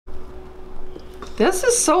This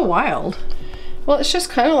is so wild. Well, it's just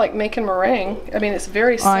kind of like making meringue. I mean, it's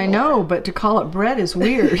very similar. I know, but to call it bread is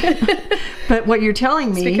weird. But what you're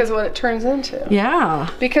telling me... It's because of what it turns into. Yeah.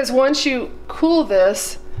 Because once you cool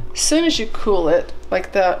this, as soon as you cool it,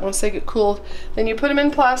 like that, once they get cooled, then you put them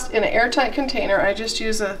in an airtight container. I just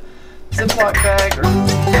use a Ziploc bag or...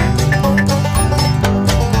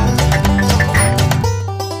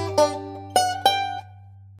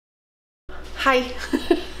 Hi.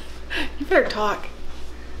 You better talk.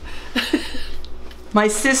 My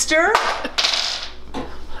sister,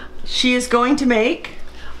 she is going to make...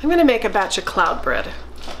 I'm going to make a batch of cloud bread.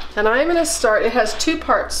 And I'm going to start, it has two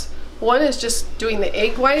parts. One is just doing the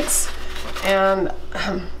egg whites. And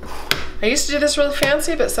I used to do this really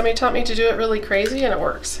fancy, but somebody taught me to do it really crazy and it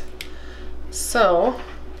works. So...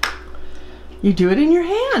 You do it in your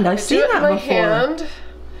hand. I've seen that before. I do it in my hand.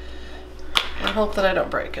 I hope that I don't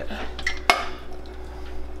break it.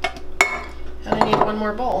 And I need one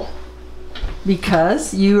more bowl.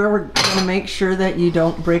 Because you are going to make sure that you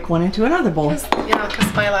don't break one into another bowl. Yeah,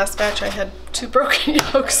 because my last batch I had 2 broken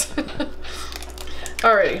yolks.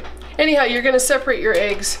 Alrighty. Anyhow, you're going to separate your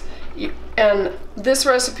eggs. And this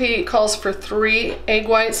recipe calls for 3 egg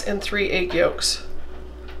whites and 3 egg yolks.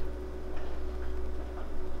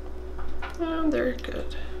 Oh, they're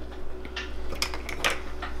good.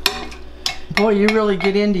 Boy, you really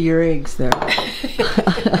get into your eggs there.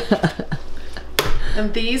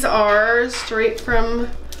 And these are straight from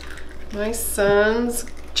my son's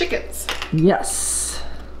chickens. Yes.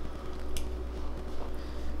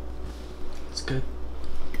 It's good.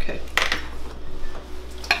 Okay.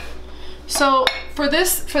 So for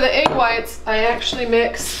the egg whites, I actually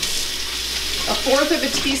mix 1/4 of a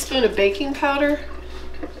teaspoon of baking powder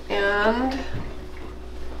and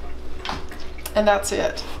that's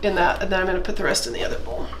it in that. And then I'm going to put the rest in the other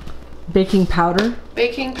bowl. Baking powder?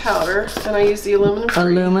 Baking powder, and I use the aluminum free.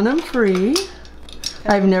 Aluminum free.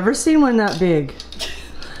 I've never seen one that big.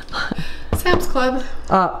 Sam's Club.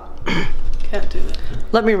 Can't do it.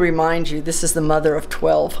 Let me remind you, this is the mother of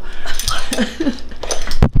 12.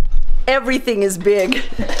 Everything is big.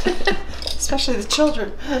 Especially the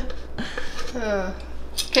children.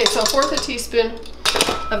 Okay, so 1/4 teaspoon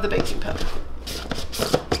of the baking powder.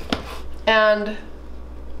 And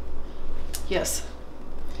yes.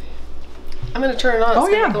 I'm going to turn it on. Oh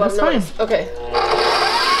yeah, that's fine. Okay.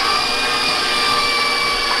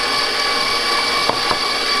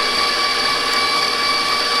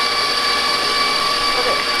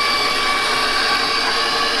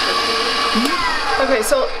 Okay,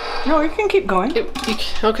 so... No, you can keep going.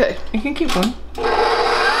 Okay. You can keep going.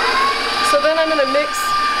 So then I'm going to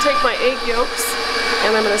take my egg yolks,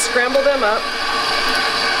 and I'm going to scramble them up.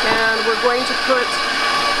 And we're going to put...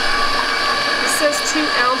 It says 2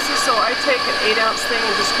 ounces, so I take an 8-ounce thing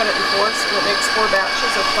and just cut it in 4s, and it makes 4 batches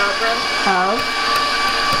of flat bread.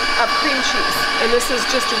 Of cream cheese. And this is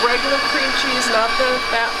just regular cream cheese, not the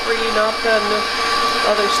fat-free, not the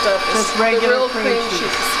other stuff. It's just regular the real cream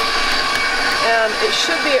cheese. And it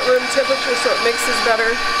should be at room temperature so it mixes better.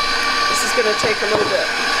 This is going to take a little bit.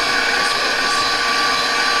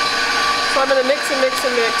 So I'm going to mix and mix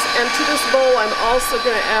and mix. And to this bowl I'm also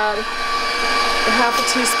going to add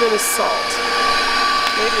 1/2 teaspoon of salt.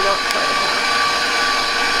 Maybe not quite a half.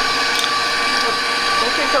 I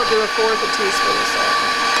think I'll do 1/4 teaspoon of salt.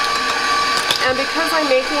 And because I'm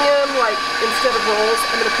making them like instead of rolls,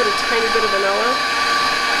 I'm going to put a tiny bit of vanilla.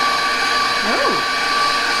 Oh.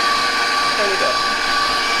 Tiny bit.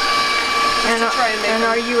 And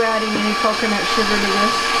are you adding any coconut sugar to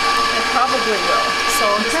this? I probably will. So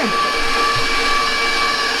I'll just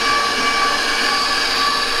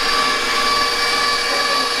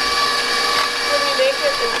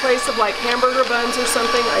in place of like hamburger buns or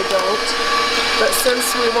something, I don't. But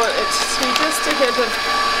since we want it to be just a hint of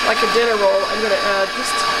like a dinner roll, I'm going to add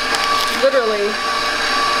just literally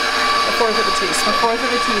 1/4 of a teaspoon. 1/4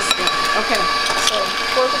 of a teaspoon. Okay. So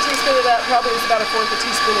 1/4 a teaspoon of that probably is about 1/4 a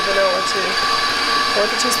teaspoon of vanilla too.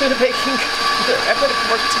 1/4 a teaspoon of baking. I put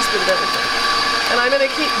 1/4 teaspoon of everything. And I'm going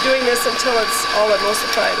to keep doing this until it's all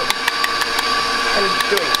emulsified and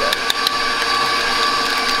doing good.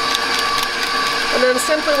 And then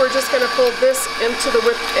simply we're just going to fold this into the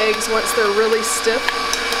whipped eggs once they're really stiff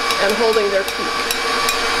and holding their peak.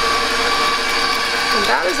 And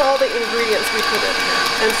that is all the ingredients we put in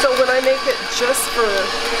here. And so when I make it just for,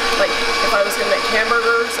 like, if I was going to make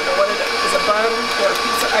hamburgers and I wanted it as a bun or a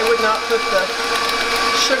pizza, I would not put the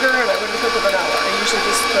sugar and I wouldn't put the vanilla. I usually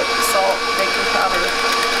just put salt, baking powder,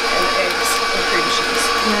 and eggs and cream cheese.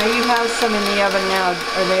 Now you have some in the oven now.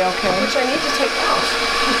 Are they okay? Which I need to take out.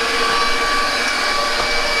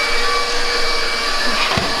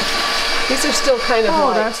 These are still kind of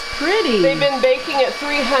Oh, light. that's pretty. They've been baking at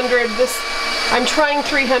 300. I'm trying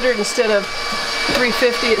 300 instead of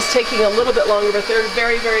 350. It's taking a little bit longer, but they're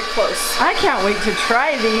very, very close. I can't wait to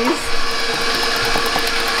try these.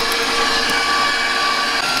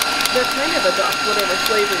 They're kind of adopt whatever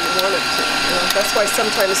flavor you want it to. You know? That's why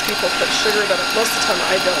sometimes people put sugar, but most of the time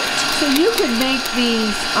I don't. So you could make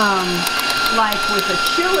these like with a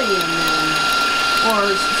chili in them,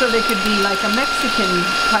 or so they could be like a Mexican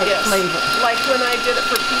type flavor. Like when I did it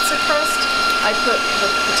for pizza crust, I put the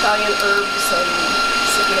Italian herbs and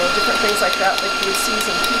different things like that you would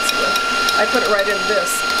season pizza with. I put it right in this,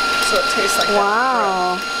 so it tastes like that.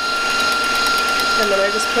 Wow. And then I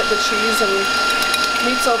just put the cheese and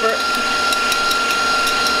meats over it.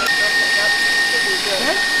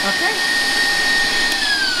 Okay.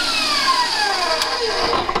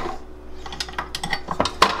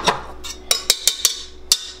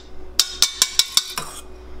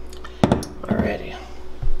 Alrighty.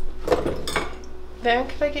 Van,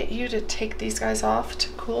 could I get you to take these guys off to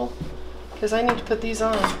cool? Because I need to put these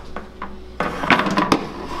on.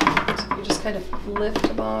 So you just kind of lift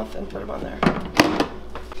them off and put them on there.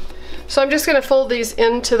 So I'm just going to fold these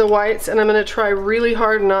into the whites, and I'm going to try really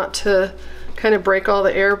hard not to kind of break all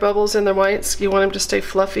the air bubbles in the whites. You want them to stay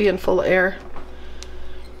fluffy and full of air.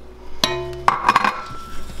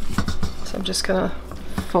 So I'm just going to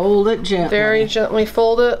fold it gently. Very gently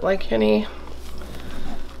fold it like any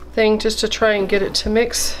thing, just to try and get it to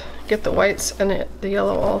mix, get the whites and the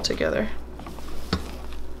yellow all together.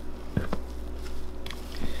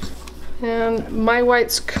 And my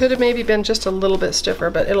whites could have maybe been just a little bit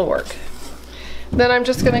stiffer, but it'll work. Then I'm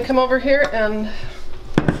just going to come over here and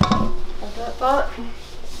hold that thought.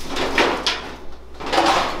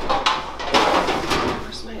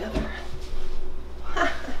 Where's my other?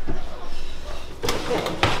 Okay,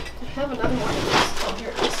 I have another one of these. Oh, here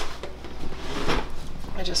it is.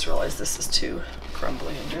 I just realized this is too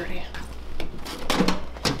crumbly and dirty.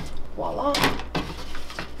 Voila.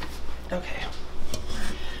 Okay.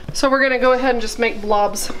 So we're going to go ahead and just make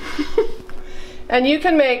blobs. And you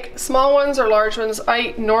can make small ones or large ones.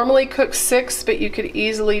 I normally cook 6, but you could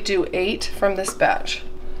easily do 8 from this batch.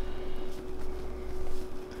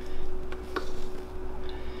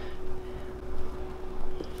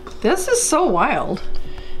 This is so wild.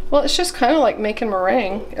 Well, it's just kind of like making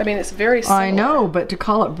meringue. I mean, it's very similar. I know, but to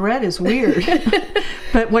call it bread is weird.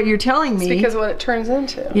 But what you're telling me... It's because of what it turns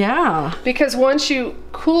into. Yeah. Because once you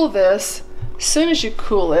cool this, as soon as you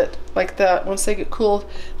cool it, like that, once they get cooled,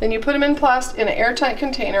 then you put them in an airtight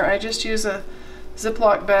container. I just use a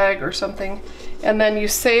Ziploc bag or something. And then you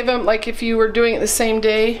save them, like if you were doing it the same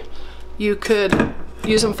day, you could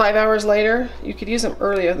use them 5 hours later. You could use them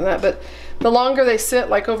earlier than that, but the longer they sit,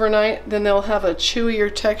 like overnight, then they'll have a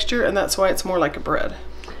chewier texture, and that's why it's more like a bread.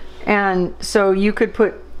 And so you could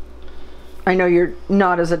put, I know you're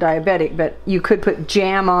not as a diabetic, but you could put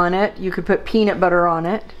jam on it, you could put peanut butter on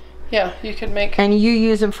it. Yeah, you could make... And you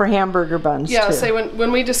use them for hamburger buns, yeah, too. say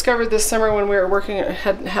when we discovered this summer when we were working,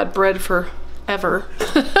 hadn't had bread forever.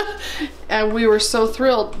 And we were so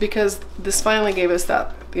thrilled because this finally gave us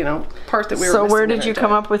that, part that we were missing. So where did you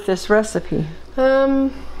come up with this recipe? I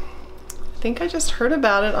think I just heard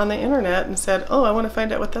about it on the internet and said, oh, I want to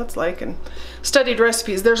find out what that's like, and studied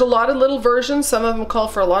recipes. There's a lot of little versions. Some of them call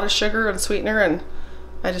for a lot of sugar and sweetener, and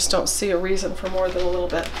I just don't see a reason for more than a little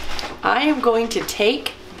bit. I am going to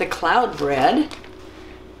take the cloud bread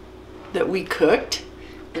that we cooked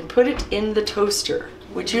and put it in the toaster.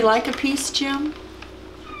 Would you like a piece, Jim?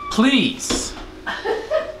 Please.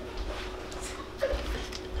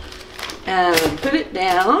 And put it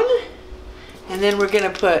down, and then we're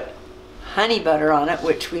going to put honey butter on it,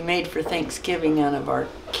 which we made for Thanksgiving out of our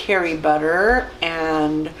curry butter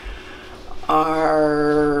and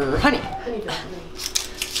our honey.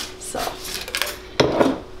 So,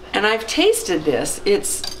 and I've tasted this.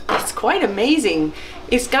 It's quite amazing.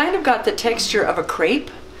 It's kind of got the texture of a crepe,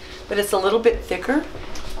 but it's a little bit thicker,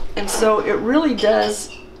 and so it really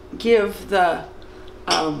does give the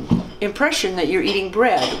impression that you're eating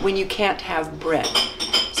bread when you can't have bread.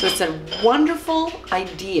 So it's a wonderful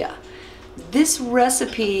idea. This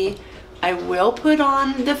recipe I will put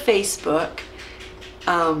on the Facebook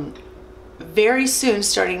very soon,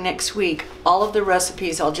 starting next week. All of the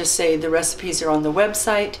recipes, I'll just say the recipes are on the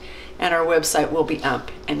website, and our website will be up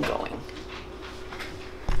and going.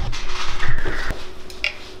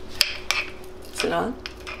 Is it on?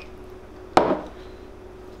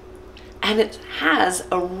 And it has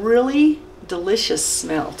a really delicious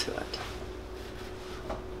smell to it.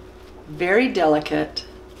 Very delicate,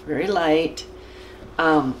 very light.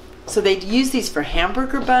 So they'd use these for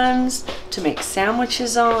hamburger buns, to make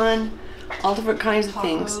sandwiches on. all different kinds of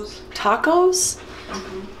things. Tacos?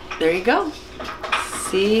 There you go.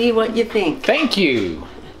 See what you think. Thank you.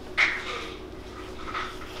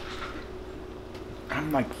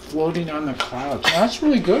 I'm like floating on the clouds. That's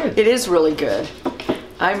really good. It is really good.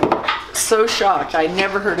 I'm so shocked. I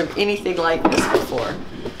never heard of anything like this before.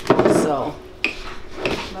 So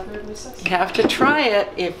you have to try it.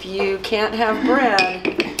 If you can't have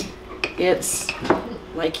bread, it's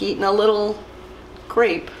like eating a little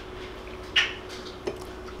grape.